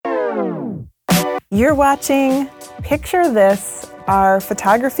You're watching Picture This, our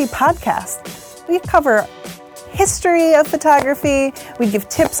photography podcast. We cover history of photography, we give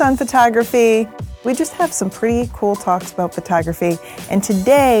tips on photography, we just have some pretty cool talks about photography. And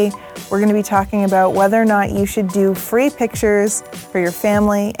today, we're going to be talking about whether or not you should do free pictures for your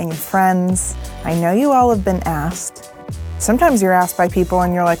family and your friends. I know you all have been asked. Sometimes you're asked by people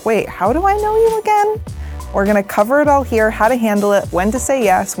and you're like, wait, how do I know you again? We're going to cover it all here, how to handle it, when to say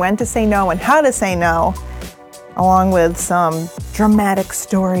yes, when to say no, and how to say no, along with some dramatic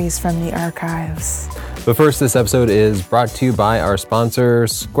stories from the archives. But first, this episode is brought to you by our sponsor,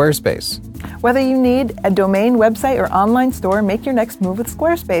 Squarespace. Whether you need a domain, website, or online store, make your next move with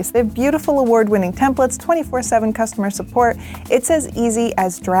Squarespace. They have beautiful award-winning templates, 24/7 customer support. It's as easy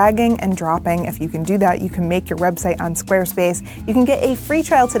as dragging and dropping. If you can do that, you can make your website on Squarespace. You can get a free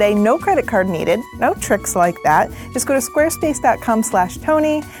trial today, no credit card needed, no tricks like that. Just go to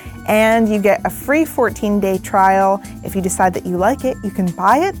squarespace.com/Tony and you get a free 14-day trial. If you decide that you like it, you can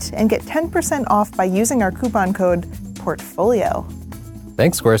buy it and get 10% off by using our coupon code PORTFOLIO.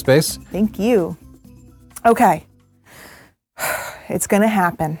 Thanks, Squarespace. Thank you. Okay, it's gonna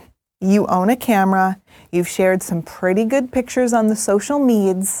happen. You own a camera, you've shared some pretty good pictures on the social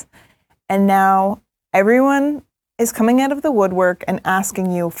medias, and now everyone is coming out of the woodwork and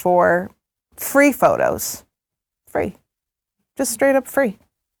asking you for free photos. Free. Just straight up free.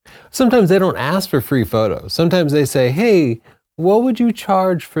 Sometimes they don't ask for free photos. Sometimes they say, hey, what would you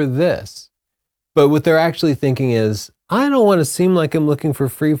charge for this? But what they're actually thinking is, I don't want to seem like I'm looking for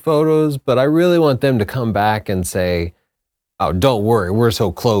free photos, but I really want them to come back and say, oh, don't worry, we're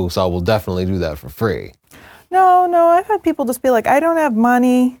so close, I will definitely do that for free. No, I've had people just be like, I don't have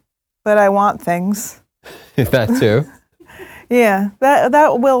money, but I want things. That too? Yeah,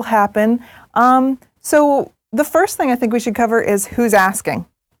 that will happen. So the first thing I think we should cover is who's asking.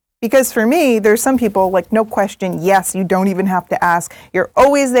 Because for me, there's some people, like, no question, yes, you don't even have to ask. You're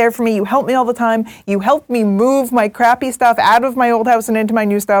always there for me. You help me all the time. You help me move my crappy stuff out of my old house and into my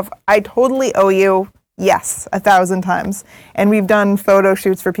new stuff. I totally owe you, yes, 1,000 times. And we've done photo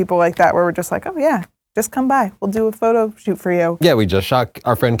shoots for people like that where we're just like, oh, yeah, just come by. We'll do a photo shoot for you. Yeah, we just shot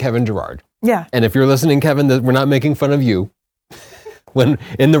our friend Kevin Gerard. Yeah. And if you're listening, Kevin, we're not making fun of you. When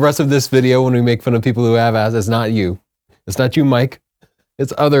in the rest of this video, when we make fun of people who have asked, it's not you. It's not you, Mike.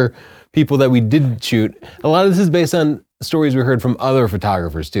 It's other people that we did shoot. A lot of this is based on stories we heard from other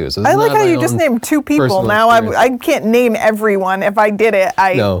photographers too. So I like how you just named two people. Now I can't name everyone. If I did it,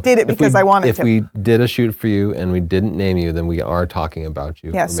 I did it because I wanted to. If we did a shoot for you and we didn't name you, then we are talking about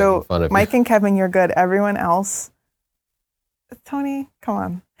you. Yeah, so Mike and Kevin, you're good. Everyone else, Tony, come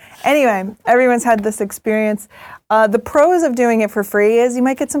on. Anyway, everyone's had this experience. The pros of doing it for free is you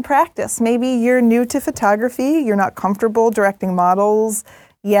might get some practice. Maybe you're new to photography, you're not comfortable directing models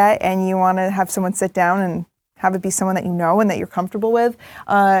yet, and you want to have someone sit down and have it be someone that you know and that you're comfortable with.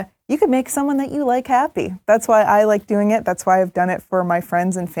 You could make someone that you like happy. That's why I like doing it. That's why I've done it for my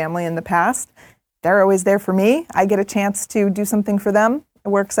friends and family in the past. They're always there for me. I get a chance to do something for them. It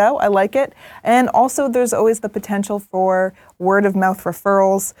works out. I like it. And also there's always the potential for word of mouth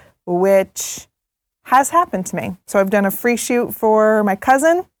referrals, which has happened to me. So I've done a free shoot for my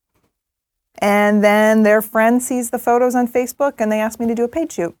cousin, and then their friend sees the photos on Facebook and they ask me to do a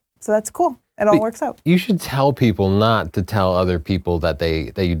paid shoot. So that's cool. It all works out. You should tell people not to tell other people that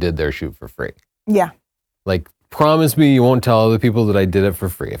you did their shoot for free. Yeah. Like, promise me you won't tell other people that I did it for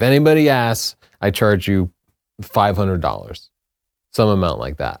free. If anybody asks, I charge you $500. Some amount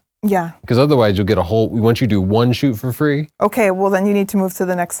like that. Yeah. Because otherwise you'll get once you do one shoot for free. Okay, well then you need to move to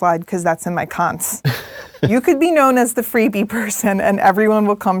the next slide because that's in my cons. You could be known as the freebie person and everyone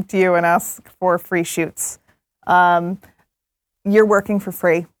will come to you and ask for free shoots. You're working for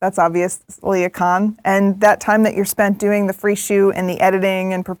free. That's obviously a con. And that time that you're spent doing the free shoot and the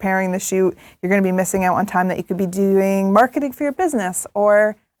editing and preparing the shoot, you're going to be missing out on time that you could be doing marketing for your business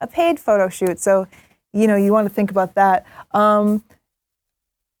or a paid photo shoot. So, you want to think about that.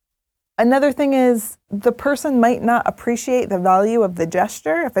 Another thing is the person might not appreciate the value of the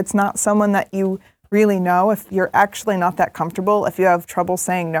gesture if it's not someone that you really know, if you're actually not that comfortable, if you have trouble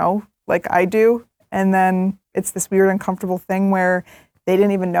saying no, like I do, and then it's this weird uncomfortable thing where they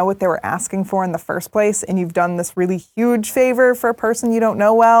didn't even know what they were asking for in the first place, and you've done this really huge favor for a person you don't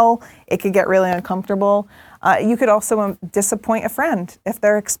know well, it could get really uncomfortable. You could also disappoint a friend if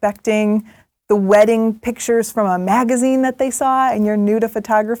they're expecting the wedding pictures from a magazine that they saw and you're new to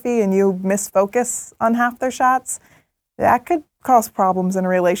photography and you misfocus on half their shots. That could cause problems in a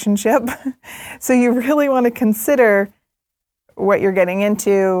relationship. So you really want to consider what you're getting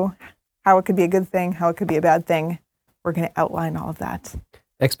into, how it could be a good thing, how it could be a bad thing. We're going to outline all of that.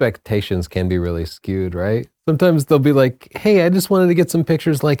 expectations can be really skewed, right? Sometimes they'll be like, hey, I just wanted to get some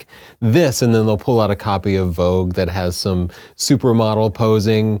pictures like this. And then they'll pull out a copy of Vogue that has some supermodel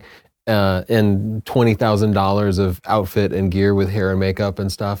posing and $20,000 of outfit and gear with hair and makeup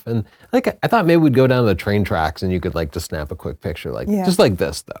and stuff. And like, I thought maybe we'd go down the train tracks and you could like just snap a quick picture, like just like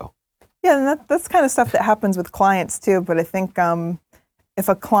this though. Yeah, and that's kind of stuff that happens with clients too. But I think if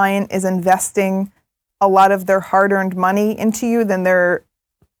a client is investing a lot of their hard-earned money into you, then they're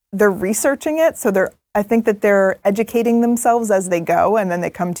researching it. So I think that they're educating themselves as they go, and then they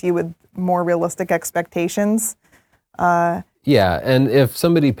come to you with more realistic expectations. Yeah, and if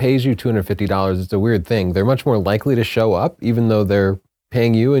somebody pays you $250, it's a weird thing. They're much more likely to show up, even though they're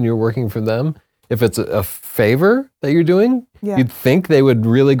paying you and you're working for them. If it's a favor that you're doing, you'd think they would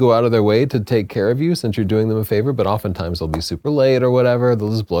really go out of their way to take care of you since you're doing them a favor, but oftentimes they'll be super late or whatever.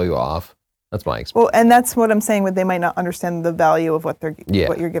 They'll just blow you off. That's my experience. Well, and that's what I'm saying with they might not understand the value of what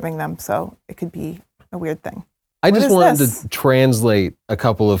you're giving them, so it could be a weird thing. I just wanted to translate a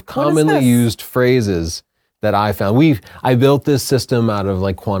couple of commonly used phrases that I found. I built this system out of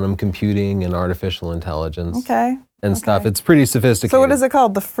like quantum computing and artificial intelligence and stuff. It's pretty sophisticated. So what is it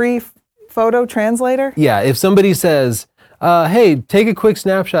called? The free photo translator? Yeah, if somebody says, hey, take a quick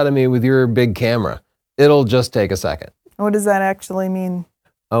snapshot of me with your big camera, it'll just take a second. What does that actually mean?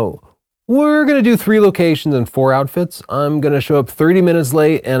 Oh, we're going to do 3 locations and 4 outfits. I'm going to show up 30 minutes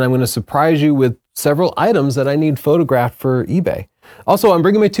late and I'm going to surprise you with several items that I need photographed for eBay. Also, I'm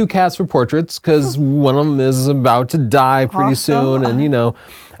bringing my 2 cats for portraits because one of them is about to die pretty soon. And,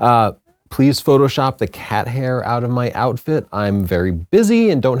 please Photoshop the cat hair out of my outfit. I'm very busy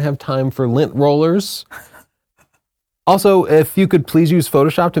and don't have time for lint rollers. Also, if you could please use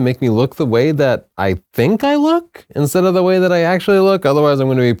Photoshop to make me look the way that I think I look instead of the way that I actually look. Otherwise, I'm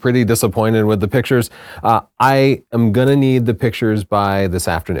going to be pretty disappointed with the pictures. I am going to need the pictures by this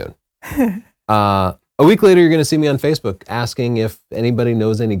afternoon. A week later, you're going to see me on Facebook asking if anybody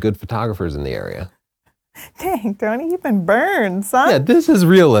knows any good photographers in the area. Dang, Tony, you've been burned, son. Yeah, this is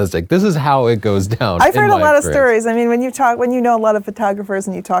realistic. This is how it goes down. I've heard a lot of stories. I mean, when you know a lot of photographers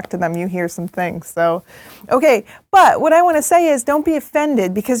and you talk to them, you hear some things. So, okay. But what I want to say is don't be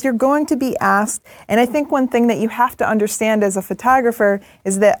offended because you're going to be asked. And I think one thing that you have to understand as a photographer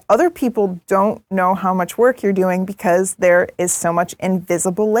is that other people don't know how much work you're doing because there is so much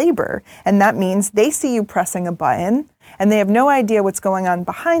invisible labor. And that means they see you pressing a button and they have no idea what's going on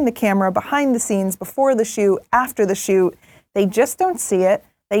behind the camera, behind the scenes, before the shoot, after the shoot. They just don't see it.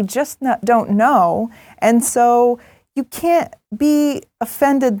 They just don't know. And so you can't be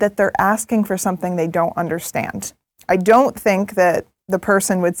offended that they're asking for something they don't understand. I don't think that the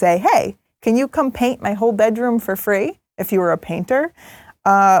person would say, hey, can you come paint my whole bedroom for free if you were a painter?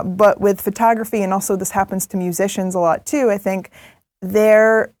 But with photography, and also this happens to musicians a lot too, I think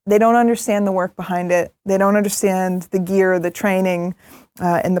they don't understand the work behind it. They don't understand the gear, the training,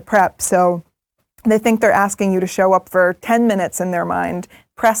 and the prep. So they think they're asking you to show up for 10 minutes in their mind,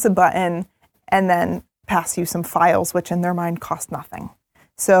 press a button, and then pass you some files, which in their mind cost nothing.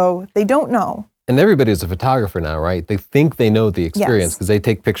 So they don't know. And everybody's a photographer now, right? They think they know the experience because they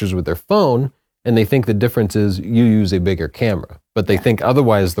take pictures with their phone and they think the difference is you use a bigger camera. But they think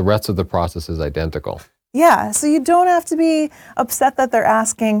otherwise the rest of the process is identical. Yeah, so you don't have to be upset that they're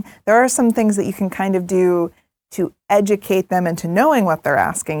asking. There are some things that you can kind of do to educate them into knowing what they're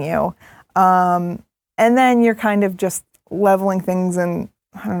asking you. And then you're kind of just leveling things and,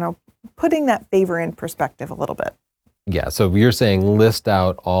 I don't know, putting that favor in perspective a little bit. Yeah, so you're saying list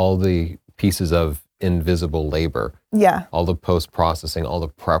out all the pieces of invisible labor. Yeah. All the post-processing, all the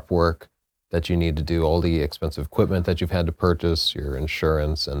prep work that you need to do, all the expensive equipment that you've had to purchase, your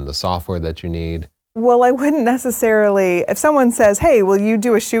insurance and the software that you need. Well, I wouldn't necessarily, if someone says, hey, will you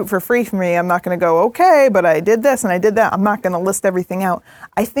do a shoot for free for me? I'm not going to go, okay, but I did this and I did that. I'm not going to list everything out.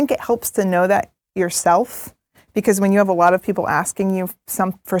 I think it helps to know that yourself, because when you have a lot of people asking you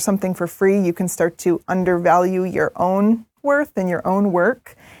for something for free, you can start to undervalue your own worth and your own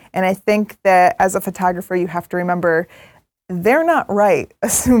work. And I think that as a photographer, you have to remember they're not right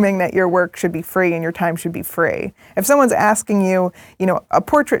assuming that your work should be free and your time should be free. If someone's asking you, a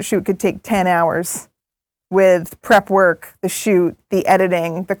portrait shoot could take 10 hours with prep work, the shoot, the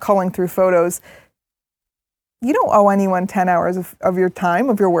editing, the culling through photos. You don't owe anyone 10 hours of your time,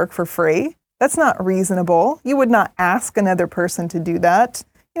 of your work for free. That's not reasonable. You would not ask another person to do that,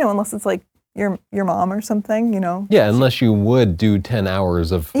 unless it's like your mom or something, Yeah, unless you would do 10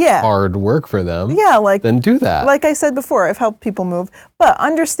 hours of hard work for them. Yeah, then do that. Like I said before, I've helped people move, but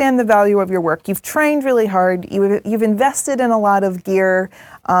understand the value of your work. You've trained really hard. You've invested in a lot of gear,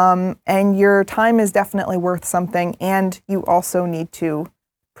 and your time is definitely worth something. And you also need to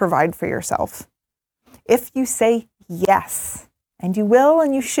provide for yourself. If you say yes, and you will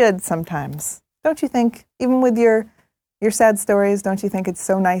and you should sometimes, don't you think, even with your sad stories, don't you think it's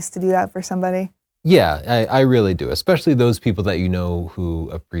so nice to do that for somebody? Yeah, I really do, especially those people that you know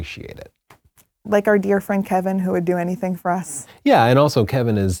who appreciate it. Like our dear friend Kevin, who would do anything for us. Yeah, and also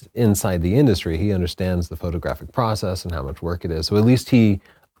Kevin is inside the industry. He understands the photographic process and how much work it is. So at least he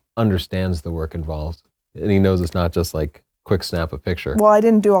understands the work involved. And he knows it's not just like quick snap a picture. Well, I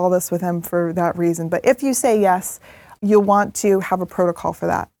didn't do all this with him for that reason. But if you say yes, you'll want to have a protocol for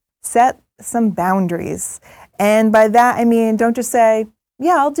that. Set some boundaries. And by that, I mean, don't just say,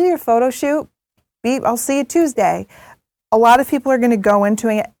 yeah, I'll do your photo shoot. I'll see you Tuesday. A lot of people are going to go into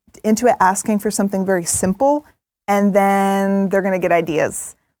it asking for something very simple, and then they're going to get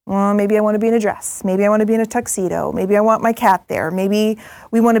ideas. Well, maybe I want to be in a dress. Maybe I want to be in a tuxedo. Maybe I want my cat there. Maybe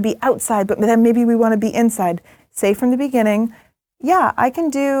we want to be outside, but then maybe we want to be inside. Say from the beginning, yeah, I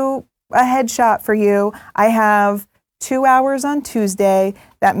can do a headshot for you. I have 2 hours on Tuesday.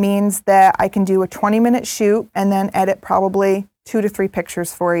 That means that I can do a 20-minute shoot and then edit probably 2 to 3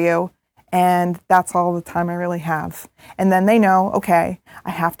 pictures for you. And that's all the time I really have. And then they know, okay, I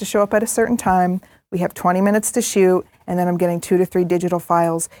have to show up at a certain time. We have 20 minutes to shoot, and then I'm getting 2 to 3 digital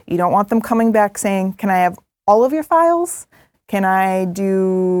files. You don't want them coming back saying, can I have all of your files? Can I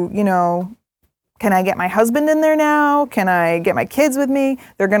do, can I get my husband in there now? Can I get my kids with me?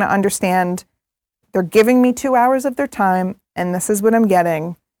 They're going to understand they're giving me 2 hours of their time, and this is what I'm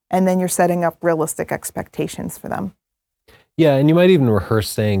getting. And then you're setting up realistic expectations for them. Yeah, and you might even rehearse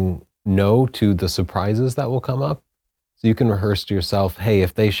saying no to the surprises that will come up. So you can rehearse to yourself, hey,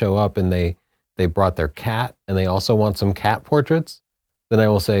 if they show up and they brought their cat and they also want some cat portraits, then I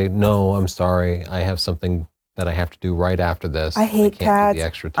will say, no, I'm sorry. I have something that I have to do right after this. I hate cats. Do the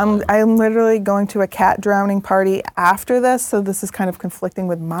extra time. I'm literally going to a cat drowning party after this, so this is kind of conflicting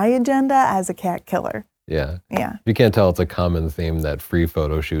with my agenda as a cat killer. Yeah. Yeah. You can't tell it's a common theme that free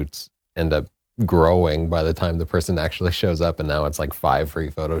photo shoots end up growing by the time the person actually shows up, and now it's like 5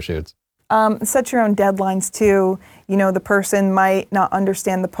 free photo shoots. Set your own deadlines too. The person might not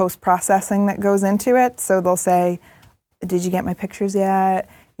understand the post-processing that goes into it, so they'll say, did you get my pictures yet?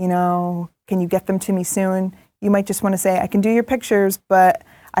 Can you get them to me soon? You might just want to say, I can do your pictures, but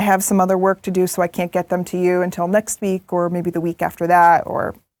I have some other work to do, so I can't get them to you until next week or maybe the week after that,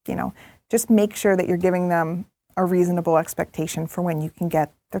 or, just make sure that you're giving them a reasonable expectation for when you can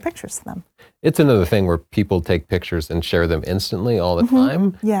get their pictures to them. It's another thing where people take pictures and share them instantly all the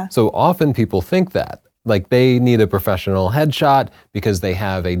time. Yeah. So often people think that, like they need a professional headshot because they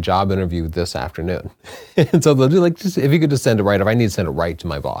have a job interview this afternoon. And so they'll do if you could just send it right, if I need to send it right to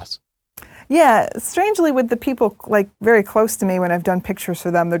my boss. Yeah, strangely with the people very close to me when I've done pictures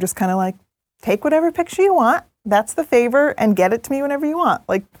for them, they're just kind of like, take whatever picture you want, that's the favor, and get it to me whenever you want.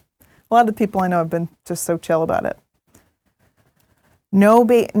 Like a lot of the people I know have been just so chill about it. No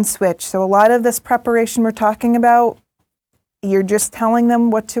bait and switch. So a lot of this preparation we're talking about, you're just telling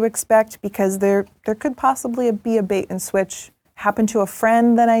them what to expect because there could possibly be a bait and switch. Happened to a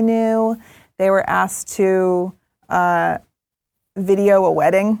friend that I knew. They were asked to video a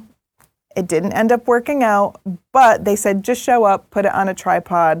wedding. It didn't end up working out, but they said just show up, put it on a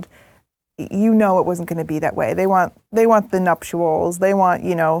tripod. It wasn't going to be that way. They want the nuptials. They want,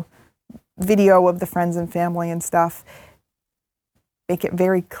 video of the friends and family and stuff. Make it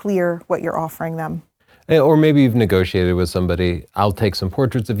very clear what you're offering them. Or maybe you've negotiated with somebody, I'll take some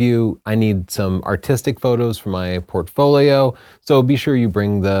portraits of you. I need some artistic photos for my portfolio. So be sure you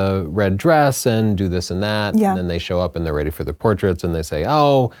bring the red dress and do this and that. Yeah. And then they show up and they're ready for the portraits and they say,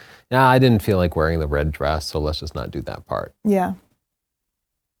 oh, yeah, I didn't feel like wearing the red dress, so let's just not do that part. Yeah.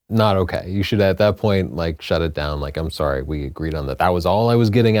 Not okay. You should at that point shut it down. I'm sorry, we agreed on that. That was all I was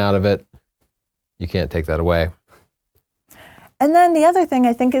getting out of it. You can't take that away. And then the other thing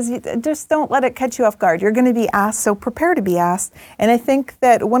I think is just don't let it catch you off guard. You're going to be asked, so prepare to be asked. And I think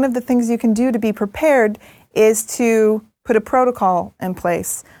that one of the things you can do to be prepared is to put a protocol in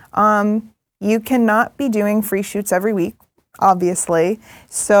place. You cannot be doing free shoots every week, obviously.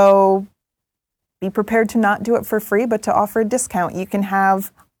 So be prepared to not do it for free, but to offer a discount. You can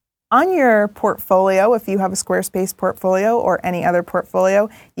have on your portfolio, if you have a Squarespace portfolio or any other portfolio,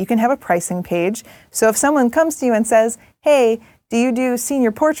 you can have a pricing page. So if someone comes to you and says, hey, do you do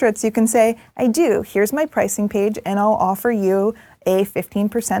senior portraits? You can say, I do. Here's my pricing page, and I'll offer you a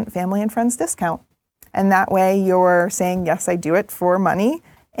 15% family and friends discount. And that way you're saying, yes, I do it for money,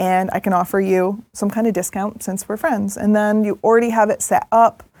 and I can offer you some kind of discount since we're friends. And then you already have it set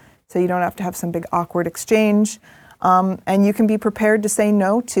up, so you don't have to have some big awkward exchange. And you can be prepared to say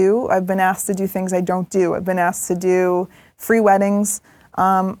no to. I've been asked to do things I don't do. I've been asked to do free weddings.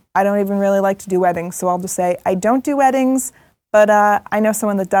 I don't even really like to do weddings, so I'll just say, I don't do weddings, but I know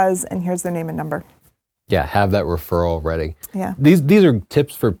someone that does, and here's their name and number. Yeah, have that referral ready. Yeah. These are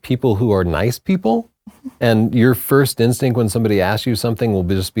tips for people who are nice people, and your first instinct when somebody asks you something will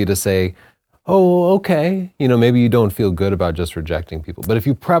just be to say, oh, okay. Maybe you don't feel good about just rejecting people. But if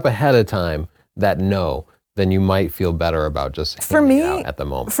you prep ahead of time that no, then you might feel better about just hanging out at the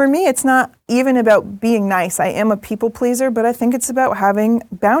moment. For me, it's not even about being nice. I am a people pleaser, but I think it's about having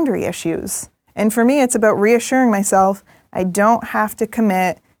boundary issues. And for me, it's about reassuring myself I don't have to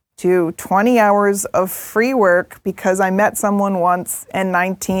commit to 20 hours of free work because I met someone once in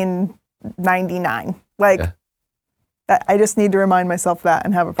 1999. I just need to remind myself that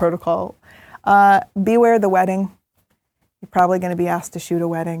and have a protocol. Beware the wedding. You're probably going to be asked to shoot a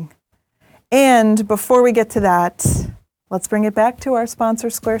wedding. And before we get to that, let's bring it back to our sponsor,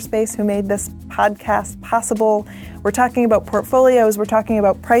 Squarespace, who made this podcast possible. We're talking about portfolios. We're talking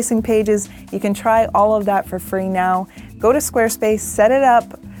about pricing pages. You can try all of that for free now. Go to Squarespace, set it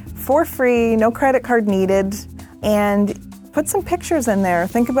up for free, no credit card needed, and put some pictures in there.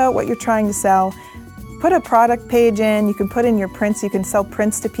 Think about what you're trying to sell. Put a product page in. You can put in your prints. You can sell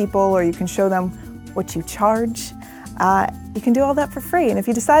prints to people, or you can show them what you charge. You can do all that for free. And if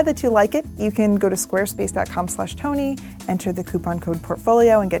you decide that you like it, you can go to squarespace.com/Tony, enter the coupon code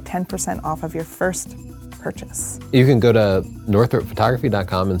portfolio, and get 10% off of your first purchase. You can go to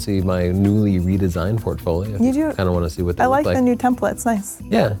northropphotography.com and see my newly redesigned portfolio. You do? Kind of want to see what they I look like the new template. It's nice.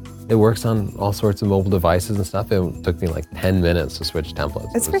 Yeah, it works on all sorts of mobile devices and stuff. It took me like 10 minutes to switch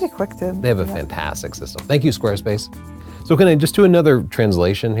templates. It's pretty quick to. They have a fantastic system. Thank you, Squarespace. So can I just do another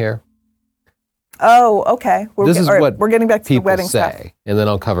translation here? Oh, okay. This is what we're getting back to the people wedding say, stuff. and then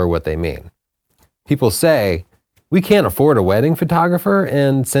I'll cover what they mean. People say, we can't afford a wedding photographer,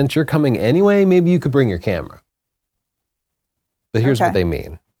 and since you're coming anyway, maybe you could bring your camera. But here's what they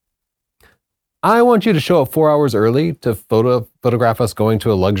mean. I want you to show up 4 hours early to photograph us going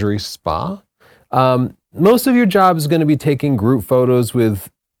to a luxury spa. Most of your job is going to be taking group photos with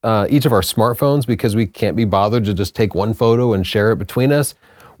each of our smartphones because we can't be bothered to just take one photo and share it between us.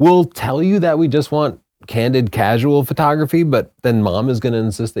 We'll tell you that we just want candid, casual photography, but then mom is going to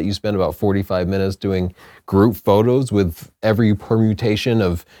insist that you spend about 45 minutes doing group photos with every permutation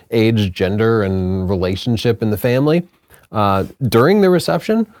of age, gender, and relationship in the family. During the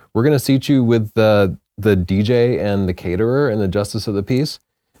reception, we're going to seat you with the DJ and the caterer and the justice of the peace.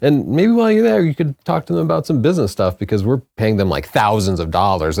 And maybe while you're there, you could talk to them about some business stuff because we're paying them like thousands of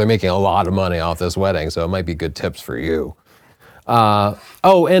dollars. They're making a lot of money off this wedding, so it might be good tips for you. We're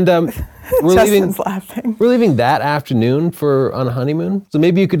leaving that afternoon on a honeymoon. So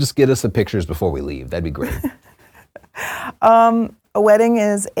maybe you could just get us the pictures before we leave. That'd be great. A wedding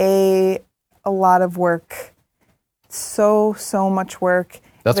is a lot of work. So much work.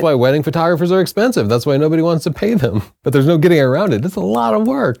 That's why wedding photographers are expensive. That's why nobody wants to pay them. But there's no getting around it. It's a lot of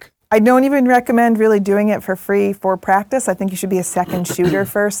work. I don't even recommend really doing it for free for practice. I think you should be a second shooter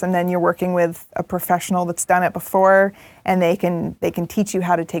first, and then you're working with a professional that's done it before, and they can teach you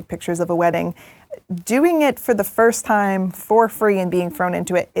how to take pictures of a wedding. Doing it for the first time for free and being thrown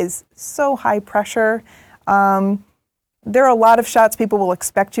into it is so high pressure. There are a lot of shots people will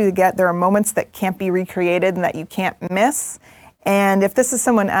expect you to get. There are moments that can't be recreated and that you can't miss. And if this is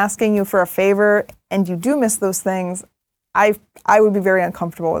someone asking you for a favor and you do miss those things, I would be very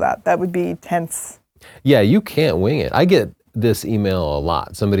uncomfortable with that. That would be tense. Yeah, you can't wing it. I get this email a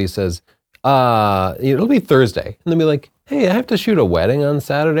lot. Somebody says, it'll be Thursday. And they'll be like, hey, I have to shoot a wedding on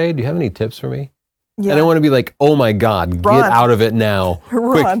Saturday. Do you have any tips for me? Yeah. And I want to be like, oh my God, get out of it now.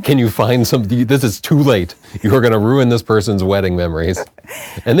 Quick, can you find something? This is too late. You are going to ruin this person's wedding memories.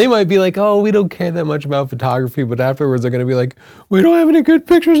 And they might be like, oh, we don't care that much about photography. But afterwards, they're going to be like, we don't have any good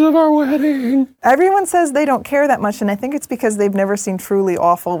pictures of our wedding. Everyone says they don't care that much. And I think it's because they've never seen truly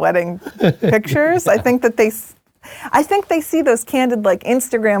awful wedding pictures. Yeah. I think they see those candid like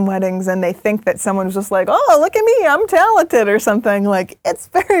Instagram weddings and they think that someone's just like, oh, look at me, I'm talented or something. Like, it's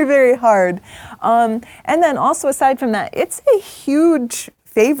very, very hard. And then also aside from that, it's a huge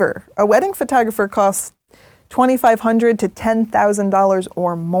favor. A wedding photographer costs $2,500 to $10,000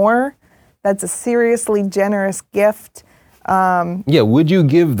 or more. That's a seriously generous gift. Would you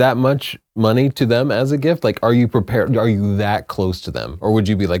give that much money to them as a gift? Like, are you prepared? Are you that close to them? Or would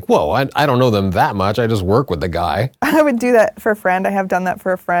you be like, whoa, I don't know them that much. I just work with the guy. I would do that for a friend. I have done that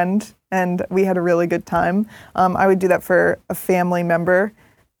for a friend, and we had a really good time. I would do that for a family member.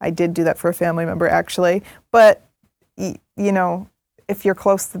 I did do that for a family member, actually. But, if you're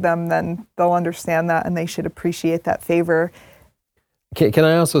close to them, then they'll understand that, and they should appreciate that favor. Can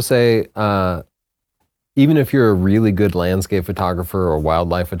I also say, even if you're a really good landscape photographer or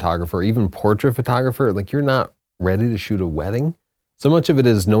wildlife photographer, or even portrait photographer, like you're not ready to shoot a wedding. So much of it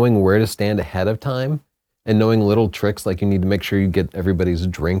is knowing where to stand ahead of time and knowing little tricks, like you need to make sure you get everybody's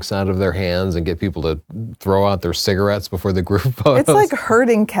drinks out of their hands and get people to throw out their cigarettes before the group photos. It's like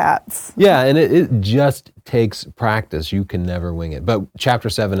herding cats. Yeah, and it just takes practice. You can never wing it. But Chapter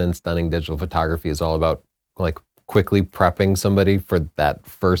 7 in Stunning Digital Photography is all about like quickly prepping somebody for that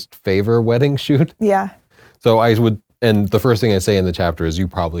first favor wedding shoot. Yeah. So I would, and the first thing I say in the chapter is you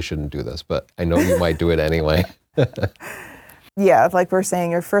probably shouldn't do this, but I know you might do it anyway. Yeah, like we're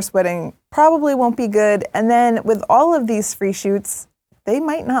saying, your first wedding probably won't be good. And then with all of these free shoots, they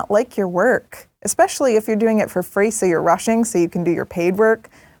might not like your work, especially if you're doing it for free, so you're rushing so you can do your paid work,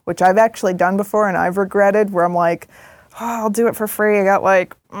 which I've actually done before and I've regretted, where I'm like, oh, I'll do it for free. I got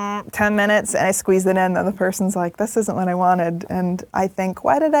like 10 minutes and I squeezed it in, and the person's like, this isn't what I wanted. And I think,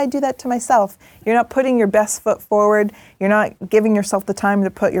 why did I do that to myself? You're not putting your best foot forward. You're not giving yourself the time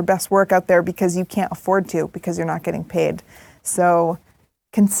to put your best work out there because you can't afford to, because you're not getting paid. So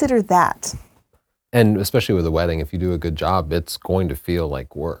consider that. And especially with a wedding, if you do a good job, it's going to feel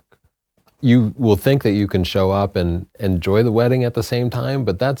like work. You will think that you can show up and enjoy the wedding at the same time,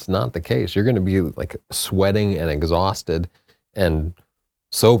 but that's not the case. You're going to be like sweating and exhausted and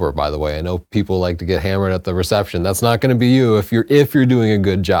sober, by the way. I know people like to get hammered at the reception. That's not going to be you if you're doing a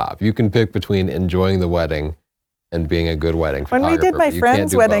good job. You can pick between enjoying the wedding and being a good wedding photographer. When we did my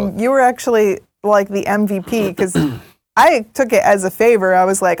friend's wedding, you were actually like the MVP, because I took it as a favor. I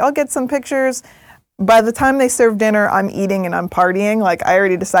was like, I'll get some pictures. By the time they serve dinner, I'm eating and I'm partying. Like, I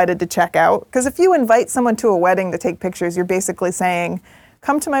already decided to check out. Because if you invite someone to a wedding to take pictures, you're basically saying,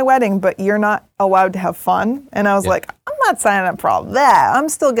 come to my wedding, but you're not allowed to have fun. And I was like, I'm not signing up for all that. I'm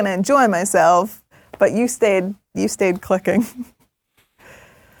still going to enjoy myself. But you stayed clicking.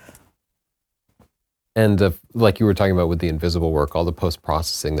 And like you were talking about with the invisible work, all the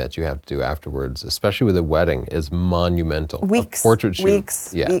post-processing that you have to do afterwards, especially with a wedding, is monumental. Weeks, a portrait shoot,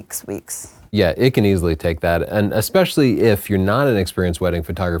 weeks. Yeah, it can easily take that. And especially if you're not an experienced wedding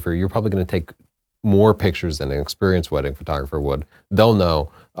photographer, you're probably going to take more pictures than an experienced wedding photographer would. They'll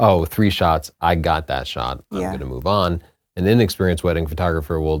know, oh, 3 shots, I got that shot, I'm going to move on. An inexperienced wedding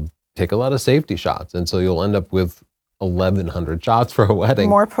photographer will take a lot of safety shots, and so you'll end up with 1,100 shots for a wedding.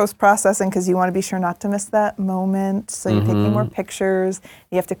 More post-processing because you want to be sure not to miss that moment. So you're taking more pictures.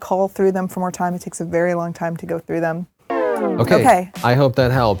 You have to cull through them for more time. It takes a very long time to go through them. Okay. I hope that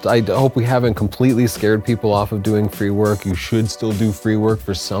helped. I hope we haven't completely scared people off of doing free work. You should still do free work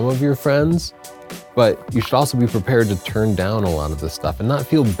for some of your friends, but you should also be prepared to turn down a lot of this stuff and not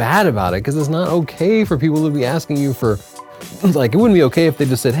feel bad about it, because it's not okay for people to be asking you for, like, it wouldn't be okay if they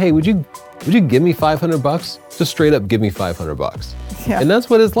just said, hey, would you give me $500? Just straight up give me $500. Yeah. And that's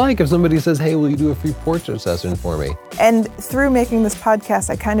what it's like if somebody says, hey, will you do a free portrait session for me? And through making this podcast,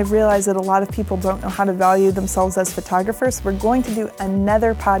 I kind of realized that a lot of people don't know how to value themselves as photographers. We're going to do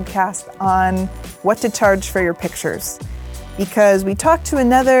another podcast on what to charge for your pictures, because we talked to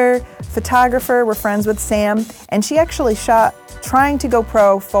another photographer, we're friends with Sam, and she actually shot trying to go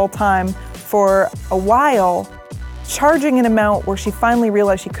pro full time for a while, charging an amount where she finally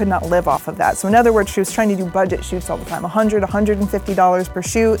realized she could not live off of that. So in other words, she was trying to do budget shoots all the time, $100, $150 per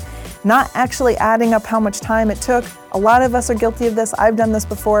shoot, not actually adding up how much time it took. A lot of us are guilty of this. I've done this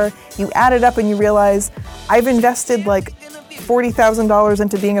before. You add it up and you realize I've invested like $40,000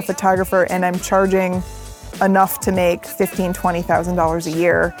 into being a photographer, and I'm charging enough to make $15,000, $20,000 a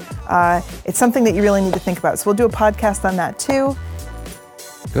year. It's something that you really need to think about. So we'll do a podcast on that too.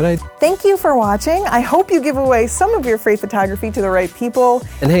 Good idea. Thank you for watching. I hope you give away some of your free photography to the right people.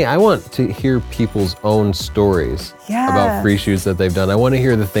 And hey, I want to hear people's own stories about free shoots that they've done. I want to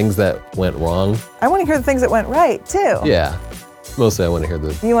hear the things that went wrong. I want to hear the things that went right too. Yeah. Mostly I want to hear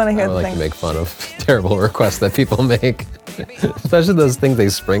the You want to hear the I like things. to make fun of terrible requests that people make. Especially those things they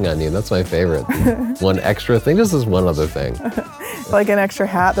spring on you. That's my favorite. One extra thing, just this one other thing. Like an extra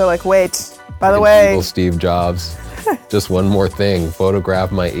hat. They're like, wait, by the way. Evil Steve Jobs. Just one more thing.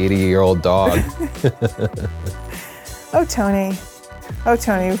 Photograph my 80-year-old dog. Oh,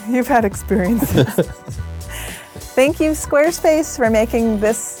 Tony, you've had experiences. Thank you, Squarespace, for making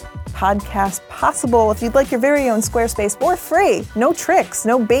this podcast possible. If you'd like your very own Squarespace for free, no tricks,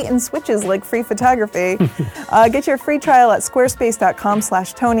 no bait and switches like free photography, get your free trial at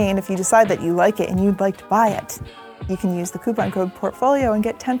squarespace.com/Tony. And if you decide that you like it and you'd like to buy it, you can use the coupon code Portfolio and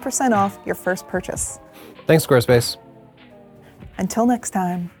get 10% off your first purchase. Thanks, Squarespace. Until next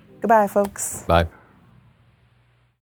time, goodbye, folks. Bye.